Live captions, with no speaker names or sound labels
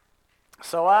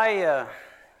So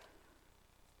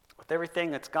with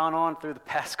everything that's gone on through the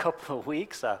past couple of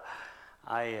weeks,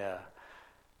 I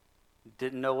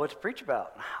didn't know what to preach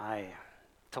about. I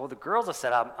told the girls, I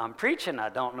said, I'm preaching. I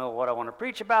don't know what I want to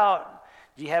preach about.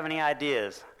 Do you have any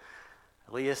ideas?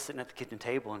 Aaliyah's sitting at the kitchen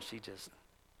table, and she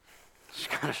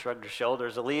kind of shrugged her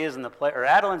shoulders. Adeline's in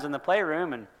the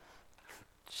playroom, and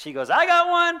she goes, I got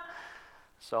one.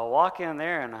 So I walk in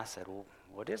there, and I said, well,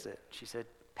 what is it? She said,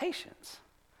 patience.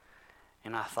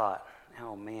 And I thought,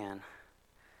 oh, man.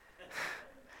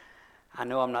 I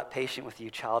know I'm not patient with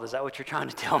you, child. Is that what you're trying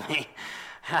to tell me?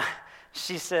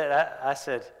 She said, I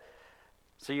said,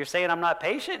 so you're saying I'm not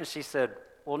patient? And she said,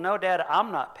 well, no, Dad,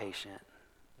 I'm not patient.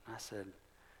 I said,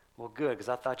 well, good, because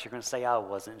I thought you were going to say I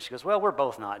wasn't. And she goes, well, we're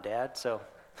both not, Dad. So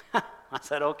I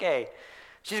said, okay.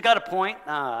 She's got a point.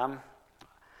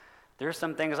 There's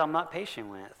some things I'm not patient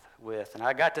with. And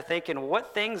I got to thinking,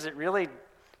 what things that really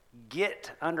get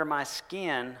under my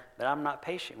skin that I'm not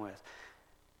patient with?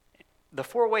 The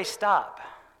four-way stop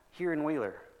here in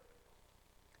Wheeler.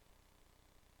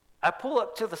 I pull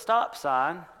up to the stop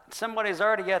sign. Somebody's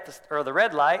already at the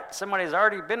red light. Somebody's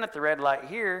already been at the red light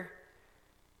here.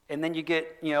 And then you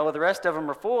get, the rest of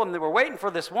them are full, and they were waiting for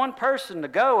this one person to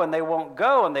go, and they won't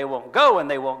go, and they won't go,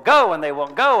 and they won't go, and they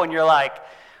won't go. And you're like,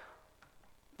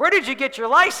 where did you get your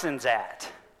license at?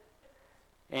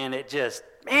 And it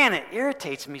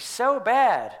irritates me so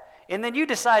bad. And then you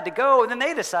decide to go, and then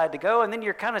they decide to go, and then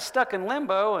you're kind of stuck in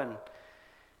limbo. And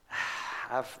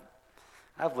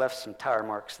I've left some tire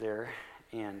marks there,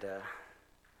 and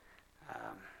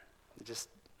just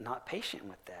not patient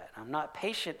with that. I'm not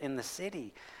patient in the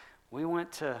city. We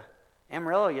went to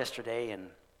Amarillo yesterday, and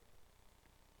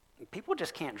people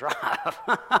just can't drive.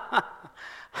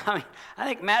 I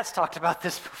think Matt's talked about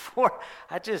this before.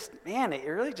 It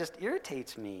really just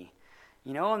irritates me.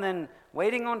 And then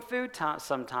waiting on food time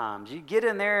sometimes. You get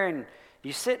in there and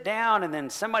you sit down, and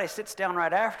then somebody sits down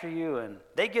right after you, and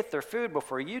they get their food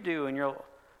before you do, and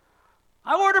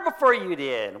I ordered before you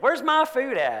did. Where's my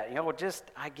food at?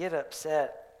 I get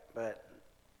upset, but...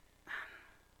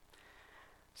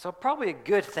 So probably a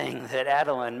good thing that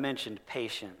Adeline mentioned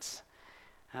patience.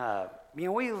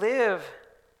 We live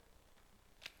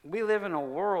in a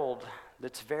world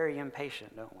that's very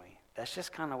impatient, don't we? That's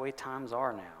just kind of the way times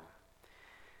are now.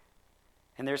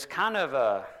 And there's kind of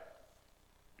a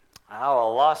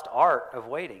lost art of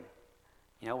waiting.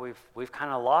 We've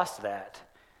kind of lost that.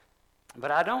 But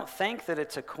I don't think that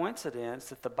it's a coincidence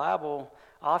that the Bible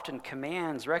often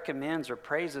commands, recommends, or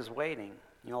praises waiting.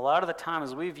 A lot of the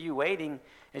times we view waiting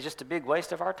as just a big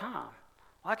waste of our time.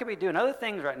 Well, I could be doing other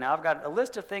things right now. I've got a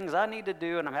list of things I need to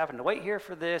do, and I'm having to wait here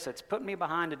for this. It's putting me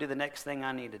behind to do the next thing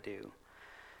I need to do.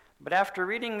 But after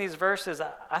reading these verses,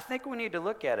 I think we need to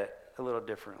look at it a little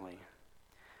differently.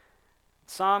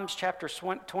 Psalms chapter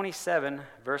 27,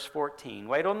 verse 14.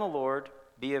 Wait on the Lord,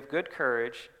 be of good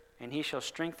courage, and he shall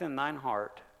strengthen thine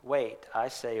heart. Wait, I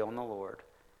say, on the Lord.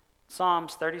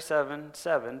 Psalms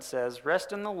 37:7 says,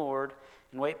 rest in the Lord,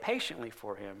 and wait patiently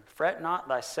for him. Fret not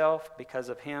thyself because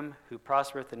of him who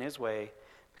prospereth in his way,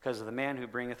 because of the man who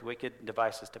bringeth wicked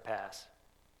devices to pass.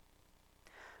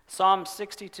 Psalm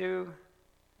 62,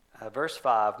 verse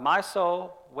 5, my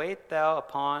soul, wait thou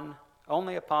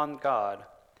only upon God,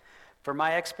 for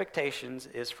my expectations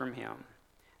is from him.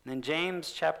 And then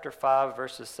James chapter 5,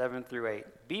 verses 7 through 8.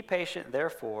 Be patient,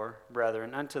 therefore,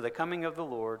 brethren, unto the coming of the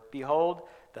Lord. Behold,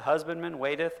 the husbandman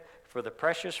waiteth for the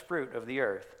precious fruit of the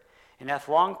earth, and hath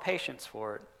long patience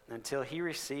for it, until he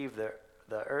receive the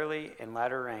early and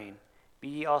latter rain. Be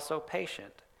ye also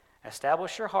patient.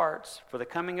 Establish your hearts, for the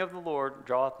coming of the Lord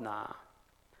draweth nigh.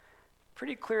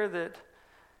 Pretty clear that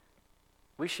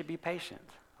we should be patient.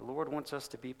 The Lord wants us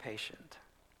to be patient.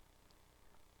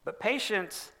 But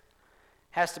patience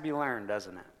has to be learned,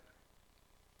 doesn't it?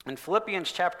 In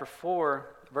Philippians chapter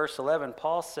 4, verse 11,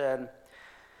 Paul said,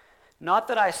 not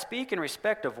that I speak in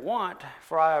respect of want,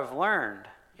 for I have learned,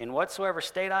 in whatsoever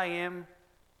state I am,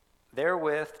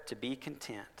 therewith to be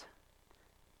content.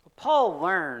 Well, Paul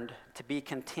learned to be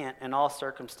content in all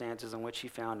circumstances in which he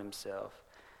found himself.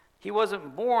 He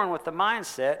wasn't born with the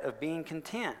mindset of being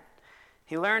content.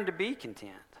 He learned to be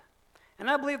content. And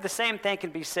I believe the same thing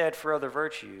can be said for other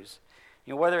virtues.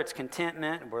 Whether it's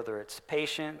contentment, whether it's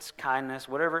patience, kindness,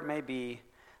 whatever it may be,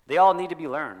 they all need to be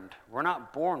learned. We're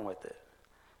not born with it.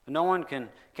 No one can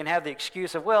have the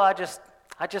excuse of, well, I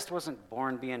just wasn't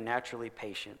born being naturally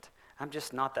patient. I'm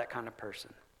just not that kind of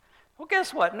person. Well,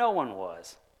 guess what? No one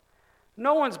was.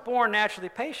 No one's born naturally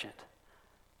patient.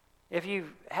 If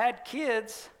you've had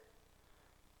kids,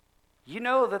 you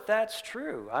know that that's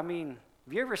true. Have you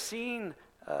ever seen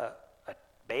a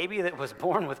baby that was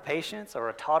born with patience or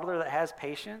a toddler that has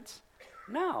patience?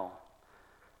 No.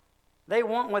 They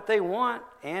want what they want,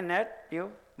 and that,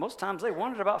 most times they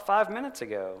want it about 5 minutes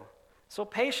ago. So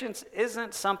patience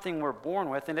isn't something we're born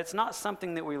with, and it's not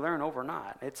something that we learn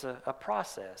overnight. It's a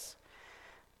process.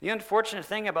 The unfortunate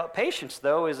thing about patience,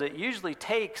 though, is it usually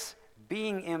takes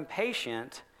being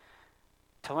impatient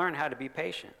to learn how to be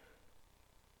patient.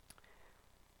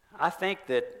 I think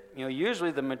that,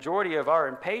 usually the majority of our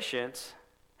impatience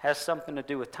has something to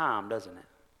do with time, doesn't it?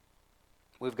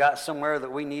 We've got somewhere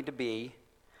that we need to be,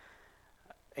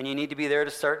 and you need to be there at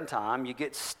a certain time. You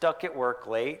get stuck at work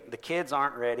late. The kids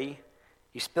aren't ready.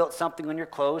 You spilt something on your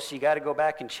clothes, so you got to go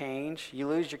back and change. You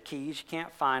lose your keys. You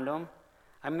can't find them.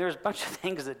 I mean, there's a bunch of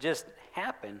things that just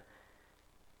happen.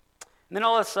 And then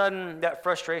all of a sudden, that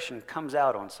frustration comes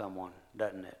out on someone,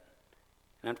 doesn't it?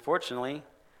 And unfortunately,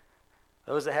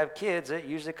 those that have kids, it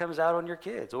usually comes out on your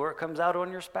kids, or it comes out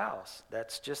on your spouse.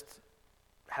 That's just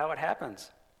how it happens.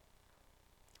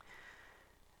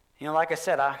 Like I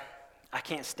said, I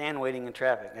can't stand waiting in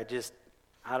traffic.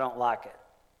 I don't like it.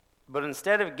 But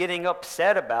instead of getting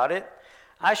upset about it,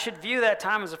 I should view that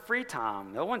time as a free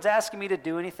time. No one's asking me to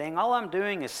do anything. All I'm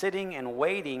doing is sitting and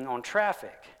waiting on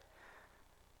traffic.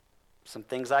 Some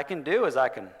things I can do is I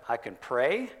can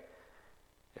pray.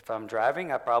 If I'm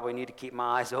driving, I probably need to keep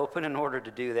my eyes open in order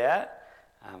to do that.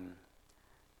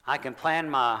 I can plan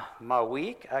my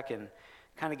week. I can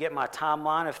kind of get my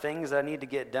timeline of things I need to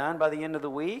get done by the end of the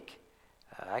week.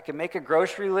 I can make a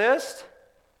grocery list.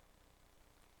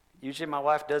 Usually my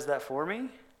wife does that for me.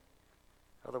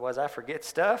 Otherwise, I forget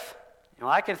stuff.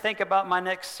 I can think about my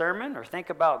next sermon or think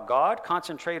about God,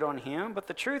 concentrate on Him. But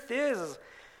the truth is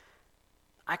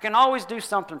I can always do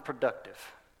something productive.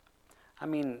 I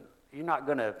mean, you're not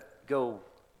going to go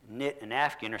knit a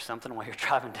napkin or something while you're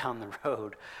driving down the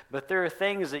road. But there are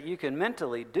things that you can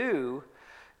mentally do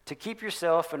to keep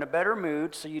yourself in a better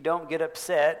mood so you don't get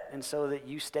upset and so that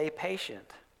you stay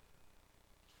patient.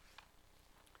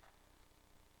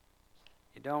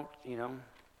 You don't,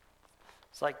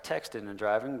 it's like texting and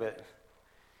driving, but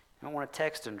you don't want to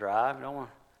text and drive. You don't want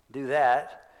to do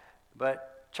that.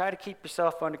 But try to keep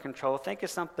yourself under control. Think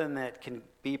of something that can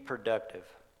be productive.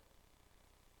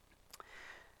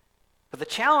 But the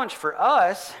challenge for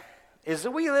us is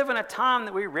that we live in a time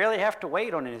that we rarely have to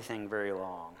wait on anything very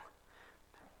long.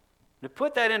 To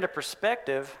put that into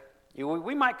perspective,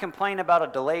 we might complain about a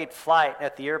delayed flight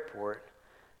at the airport,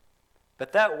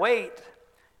 but that wait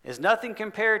is nothing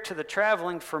compared to the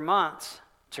traveling for months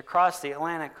to cross the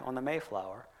Atlantic on the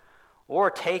Mayflower, or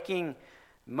taking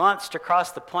months to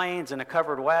cross the plains in a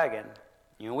covered wagon.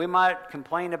 We might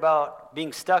complain about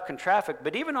being stuck in traffic,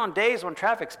 but even on days when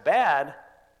traffic's bad,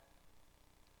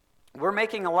 we're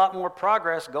making a lot more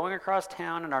progress going across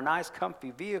town in our nice,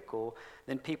 comfy vehicle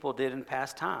than people did in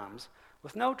past times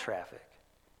with no traffic.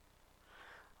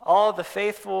 All the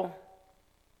faithful,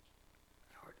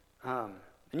 and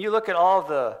you look at all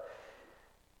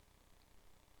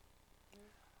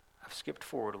I've skipped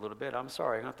forward a little bit. I'm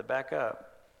sorry, I'm going to have to back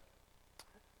up.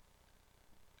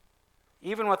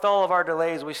 Even with all of our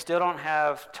delays, we still don't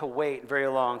have to wait very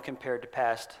long compared to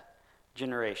past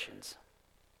generations.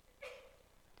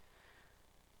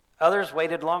 Others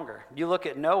waited longer. You look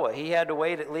at Noah. He had to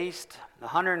wait at least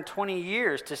 120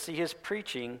 years to see his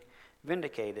preaching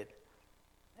vindicated.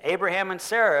 Abraham and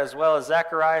Sarah, as well as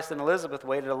Zacharias and Elizabeth,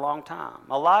 waited a long time,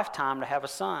 a lifetime to have a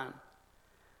son.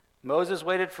 Moses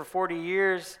waited for 40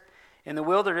 years in the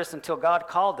wilderness until God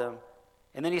called him,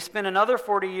 and then he spent another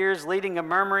 40 years leading a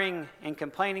murmuring and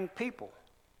complaining people.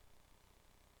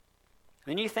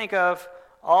 Then you think of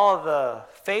all of the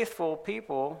faithful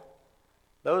people,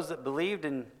 those that believed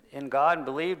in God and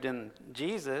believed in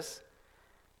Jesus.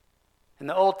 In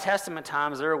the Old Testament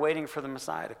times, they were waiting for the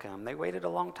Messiah to come. They waited a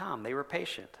long time. They were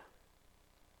patient.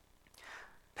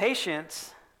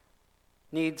 Patience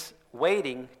needs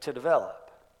waiting to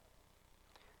develop.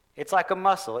 It's like a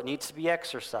muscle. It needs to be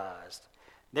exercised.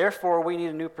 Therefore, we need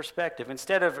a new perspective.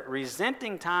 Instead of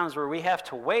resenting times where we have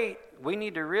to wait, we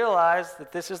need to realize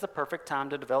that this is the perfect time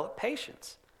to develop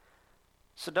patience.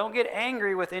 So don't get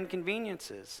angry with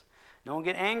inconveniences. Don't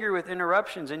get angry with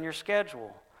interruptions in your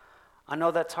schedule. I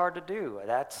know that's hard to do.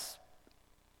 There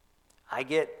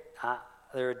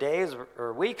are days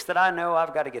or weeks that I know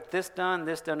I've got to get this done,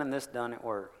 and this done at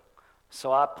work.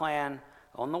 So I plan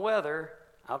on the weather.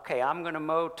 Okay, I'm going to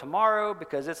mow tomorrow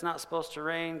because it's not supposed to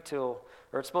rain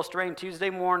it's supposed to rain Tuesday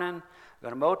morning. I'm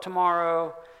going to mow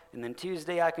tomorrow, and then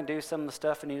Tuesday I can do some of the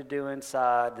stuff I need to do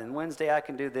inside. Then Wednesday I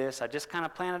can do this. I just kind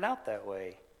of plan it out that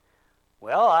way.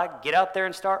 Well, I get out there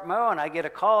and start mowing. I get a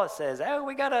call that says, oh,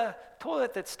 we got a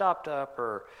toilet that stopped up,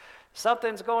 or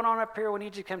something's going on up here, we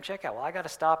need you to come check out. Well, I got to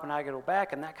stop and I got to go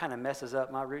back, and that kind of messes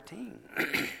up my routine.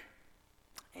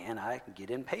 And I get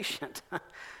impatient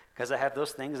because I have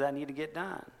those things I need to get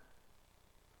done.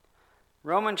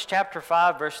 Romans chapter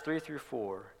 5, verse 3 through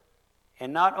 4.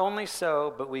 And not only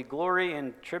so, but we glory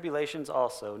in tribulations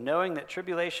also, knowing that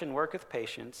tribulation worketh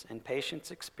patience, and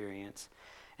patience experience,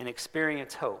 and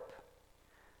experience hope.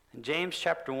 In James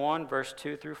chapter 1, verse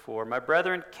 2 through 4, my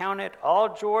brethren, count it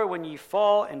all joy when ye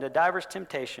fall into divers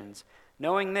temptations,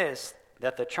 knowing this,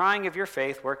 that the trying of your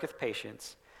faith worketh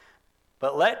patience.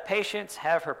 But let patience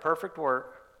have her perfect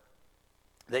work,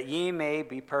 that ye may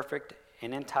be perfect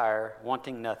and entire,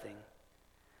 wanting nothing.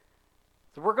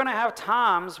 So we're going to have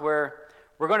times where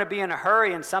we're going to be in a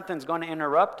hurry and something's going to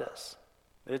interrupt us.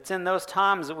 It's in those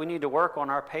times that we need to work on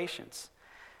our patience.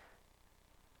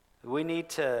 We need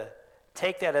to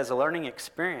take that as a learning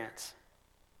experience.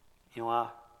 You know, I'm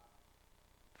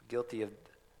guilty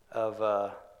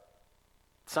of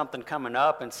something coming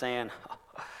up and saying,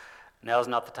 now's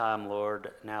not the time,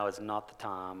 Lord. Now is not the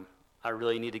time. I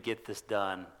really need to get this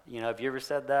done. You know, have you ever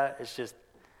said that?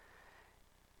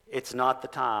 It's not the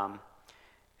time.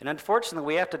 And unfortunately,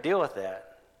 we have to deal with that.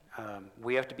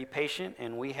 We have to be patient,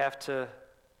 and we have to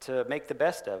make the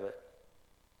best of it.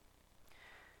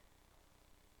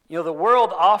 You know, the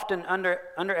world often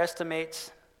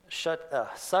underestimates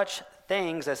such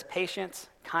things as patience,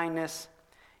 kindness,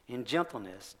 and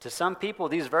gentleness. To some people,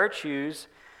 these virtues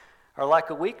are like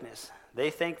a weakness. They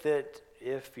think that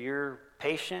if you're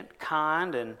patient,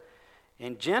 kind,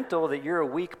 and gentle, that you're a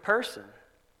weak person.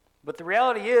 But the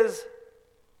reality is,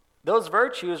 those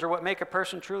virtues are what make a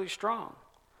person truly strong.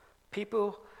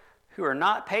 People who are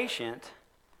not patient,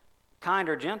 kind,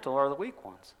 or gentle are the weak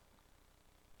ones.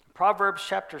 Proverbs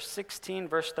chapter 16,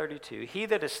 verse 32. He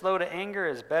that is slow to anger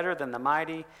is better than the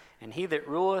mighty, and he that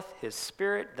ruleth his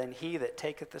spirit than he that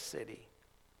taketh the city.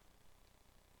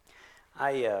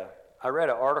 I read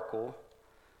an article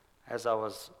as I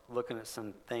was looking at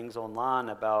some things online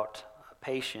about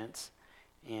patience,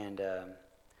 and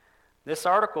this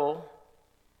article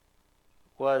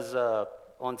was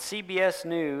on CBS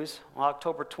News on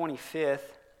October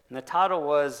 25th, and the title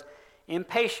was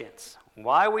Impatience,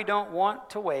 Why We Don't Want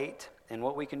to Wait and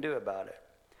What We Can Do About It.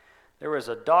 There was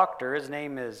a doctor, his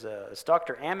name is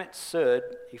Dr. Amit Sood.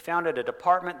 He founded a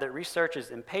department that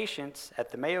researches impatience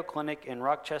at the Mayo Clinic in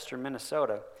Rochester,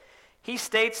 Minnesota. He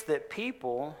states that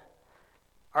people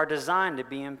are designed to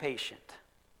be impatient.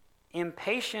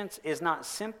 Impatience is not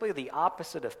simply the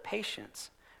opposite of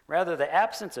patience. Rather, the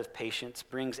absence of patience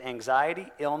brings anxiety,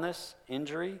 illness,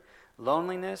 injury,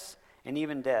 loneliness, and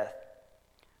even death.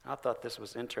 I thought this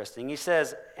was interesting. He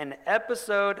says, an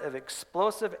episode of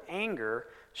explosive anger,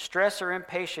 stress, or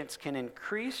impatience can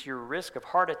increase your risk of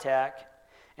heart attack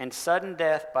and sudden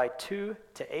death by 2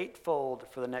 to 8-fold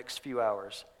for the next few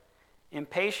hours.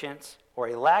 Impatience, or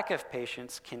a lack of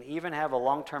patience, can even have a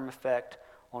long-term effect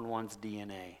on one's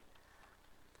DNA.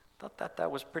 I thought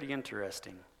that was pretty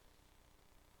interesting.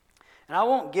 And I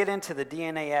won't get into the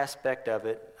DNA aspect of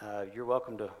it. You're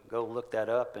welcome to go look that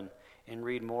up and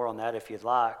read more on that if you'd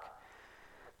like.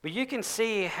 But you can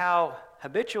see how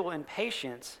habitual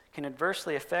impatience can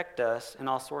adversely affect us in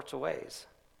all sorts of ways.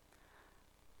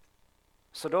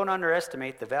 So don't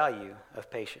underestimate the value of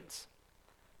patience.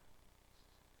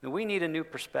 We need a new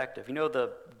perspective. You know,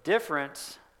 the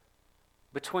difference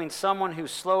between someone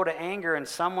who's slow to anger and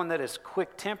someone that is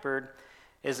quick-tempered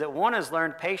is that one has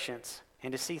learned patience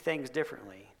and to see things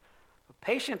differently.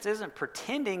 Patience isn't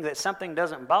pretending that something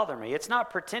doesn't bother me. It's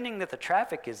not pretending that the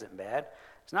traffic isn't bad.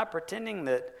 It's not pretending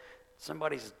that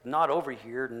somebody's not over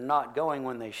here, not going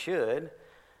when they should.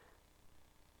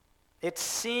 It's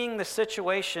seeing the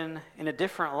situation in a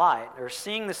different light, or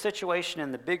seeing the situation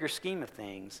in the bigger scheme of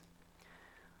things.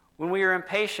 When we are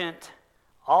impatient,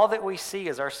 all that we see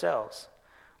is ourselves.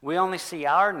 We only see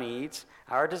our needs,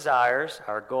 our desires,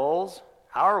 our goals,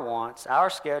 our wants, our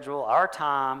schedule, our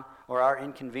time, or our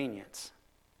inconvenience.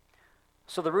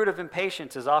 So the root of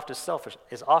impatience is often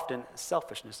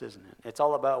selfishness, isn't it? It's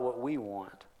all about what we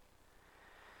want.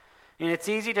 And it's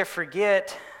easy to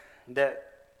forget that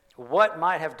what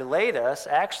might have delayed us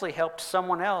actually helped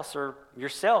someone else or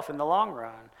yourself in the long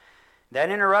run. That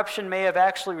interruption may have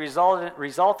actually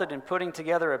resulted in putting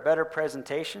together a better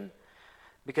presentation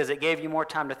because it gave you more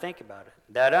time to think about it.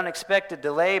 That unexpected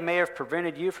delay may have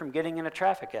prevented you from getting in a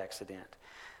traffic accident.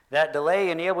 That delay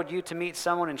enabled you to meet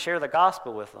someone and share the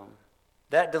gospel with them.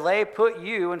 That delay put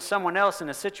you and someone else in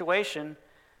a situation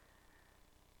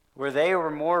where they were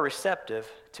more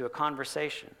receptive to a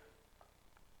conversation.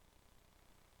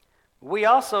 We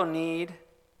also need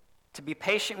to be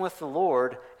patient with the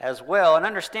Lord as well and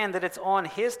understand that it's on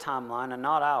his timeline and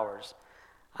not ours.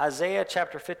 Isaiah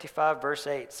chapter 55 verse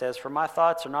 8 says, "For my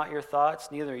thoughts are not your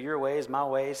thoughts, neither your ways my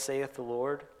ways, saith the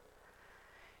Lord."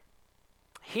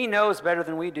 He knows better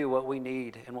than we do what we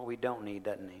need and what we don't need,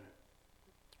 doesn't he?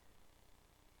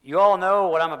 You all know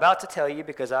what I'm about to tell you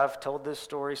because I've told this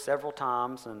story several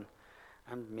times, and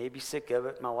I'm maybe sick of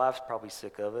it. My wife's probably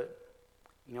sick of it.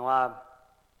 You know,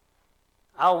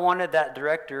 I wanted that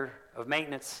director of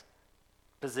maintenance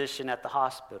position at the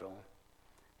hospital,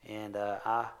 and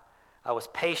I was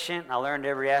patient. I learned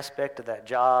every aspect of that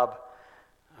job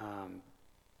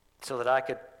so that I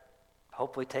could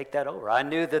hopefully take that over. I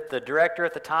knew that the director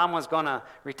at the time was going to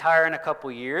retire in a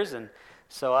couple years, and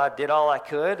so I did all I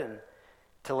could and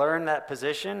to learn that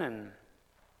position, and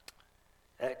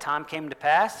that time came to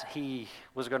pass. He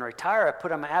was going to retire. I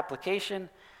put on my application,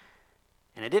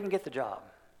 and I didn't get the job.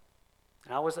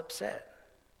 And I was upset.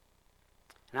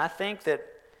 And I think that,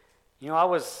 you know, I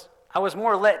was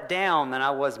more let down than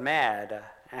I was mad.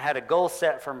 I had a goal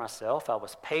set for myself. I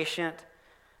was patient.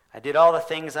 I did all the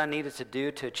things I needed to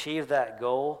do to achieve that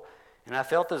goal, and I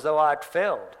felt as though I'd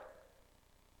failed.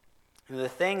 And the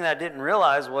thing that I didn't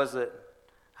realize was that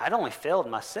I'd only failed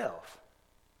myself.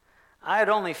 I had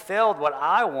only failed what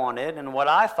I wanted and what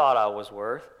I thought I was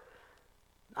worth.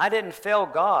 I didn't fail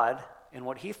God in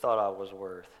what he thought I was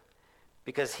worth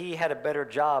because he had a better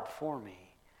job for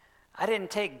me. I didn't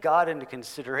take God into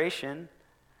consideration.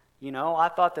 You know, I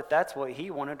thought that that's what he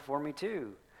wanted for me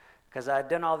too, because I had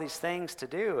done all these things to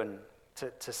do and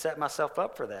to set myself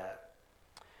up for that.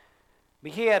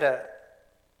 But he had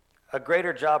a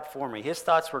greater job for me. His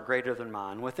thoughts were greater than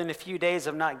mine. Within a few days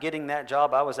of not getting that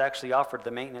job, I was actually offered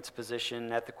the maintenance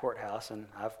position at the courthouse, and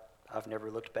I've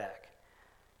never looked back.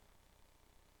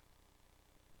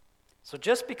 So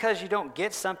just because you don't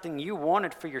get something you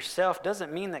wanted for yourself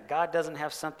doesn't mean that God doesn't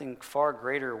have something far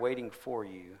greater waiting for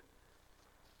you.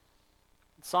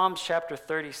 Psalms chapter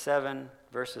 37,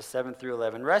 verses 7 through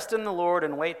 11. "Rest in the Lord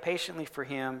and wait patiently for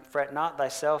him. Fret not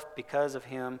thyself because of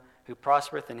him who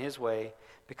prospereth in his way,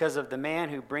 because of the man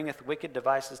who bringeth wicked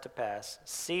devices to pass.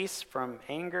 Cease from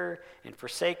anger and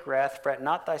forsake wrath. Fret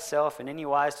not thyself in any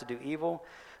wise to do evil,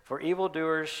 for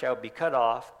evildoers shall be cut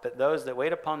off, but those that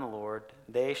wait upon the Lord,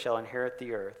 they shall inherit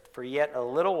the earth. For yet a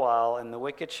little while, and the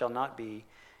wicked shall not be.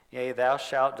 Yea, thou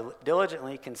shalt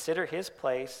diligently consider his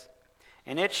place,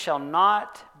 and it shall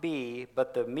not be,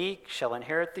 but the meek shall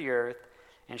inherit the earth,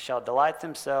 and shall delight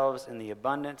themselves in the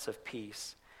abundance of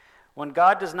peace." When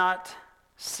God does not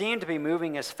seem to be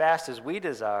moving as fast as we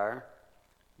desire,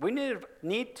 we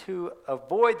need to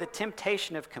avoid the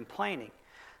temptation of complaining,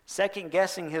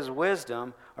 second-guessing his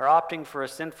wisdom, or opting for a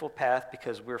sinful path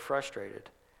because we're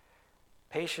frustrated.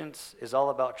 Patience is all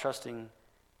about trusting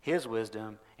his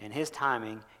wisdom and his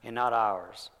timing and not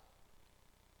ours.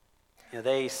 You know,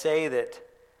 they say that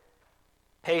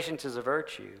patience is a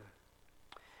virtue.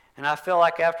 And I feel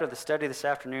like after the study this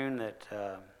afternoon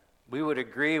that we would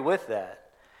agree with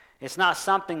that. It's not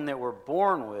something that we're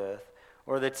born with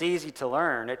or that's easy to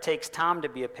learn. It takes time to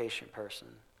be a patient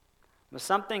person. But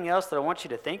something else that I want you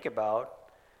to think about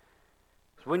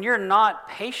is when you're not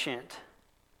patient,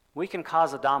 we can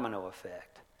cause a domino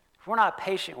effect. If we're not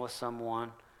patient with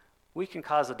someone, we can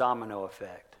cause a domino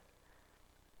effect.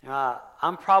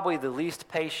 I'm probably the least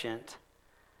patient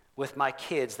with my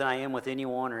kids than I am with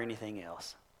anyone or anything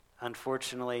else.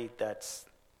 Unfortunately, that's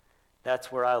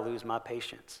where I lose my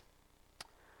patience.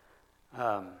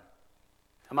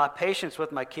 My patience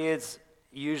with my kids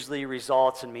usually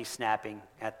results in me snapping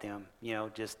at them. You know,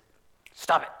 just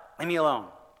stop it, leave me alone,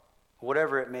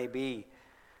 whatever it may be.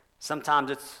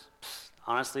 Sometimes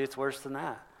honestly, it's worse than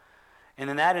that. And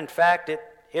then that, in fact, it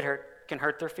can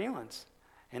hurt their feelings.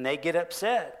 And they get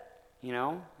upset, you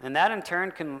know. And that, in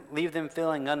turn, can leave them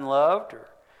feeling unloved or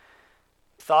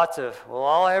thoughts of, well,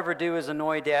 all I ever do is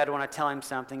annoy Dad when I tell him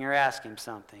something or ask him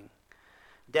something.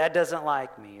 Dad doesn't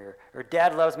like me, or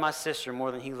Dad loves my sister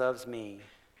more than he loves me.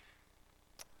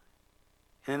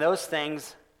 And those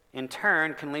things, in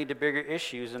turn, can lead to bigger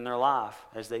issues in their life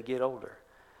as they get older.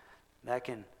 That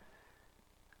can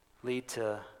lead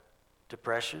to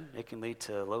depression. It can lead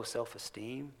to low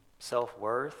self-esteem,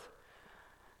 self-worth.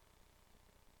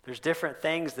 There's different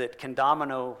things that can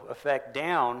domino effect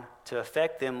down to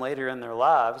affect them later in their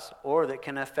lives, or that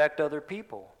can affect other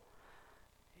people.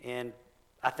 And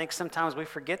I think sometimes we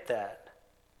forget that.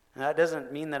 And that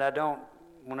doesn't mean that I don't,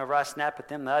 whenever I snap at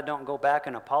them, that I don't go back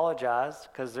and apologize,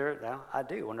 because I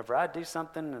do. Whenever I do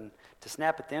something and to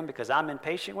snap at them because I'm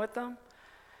impatient with them,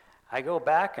 I go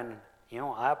back and,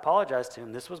 I apologized to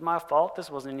him. This was my fault. This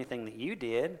wasn't anything that you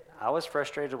did. I was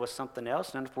frustrated with something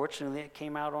else, and unfortunately it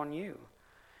came out on you.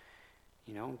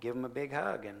 Give him a big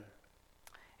hug,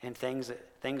 and things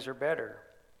are better.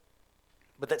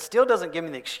 But that still doesn't give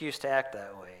me the excuse to act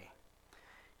that way.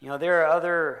 There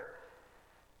are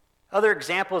other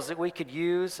examples that we could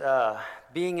use.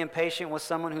 Being impatient with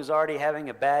someone who's already having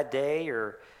a bad day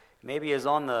or maybe is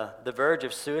on the verge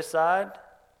of suicide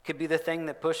could be the thing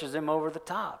that pushes them over the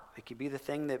top. It could be the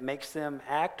thing that makes them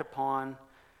act upon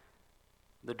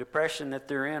the depression that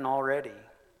they're in already.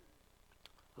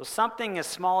 Well, something as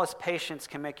small as patience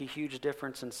can make a huge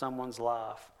difference in someone's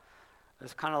life.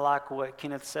 It's kind of like what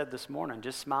Kenneth said this morning.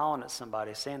 Just smiling at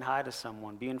somebody, saying hi to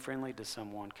someone, being friendly to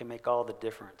someone can make all the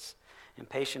difference. And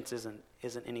patience isn't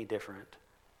any different.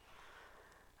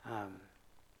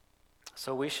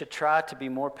 So we should try to be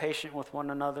more patient with one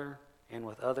another and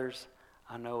with others.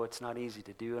 I know it's not easy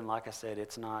to do, and like I said,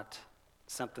 it's not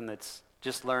something that's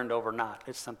just learned overnight.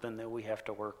 It's something that we have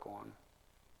to work on.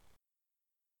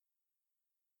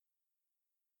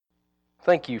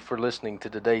 Thank you for listening to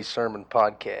today's sermon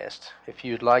podcast. If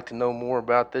you'd like to know more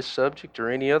about this subject or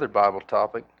any other Bible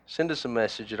topic, send us a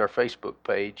message at our Facebook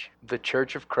page, The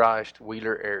Church of Christ,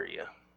 Wheeler Area.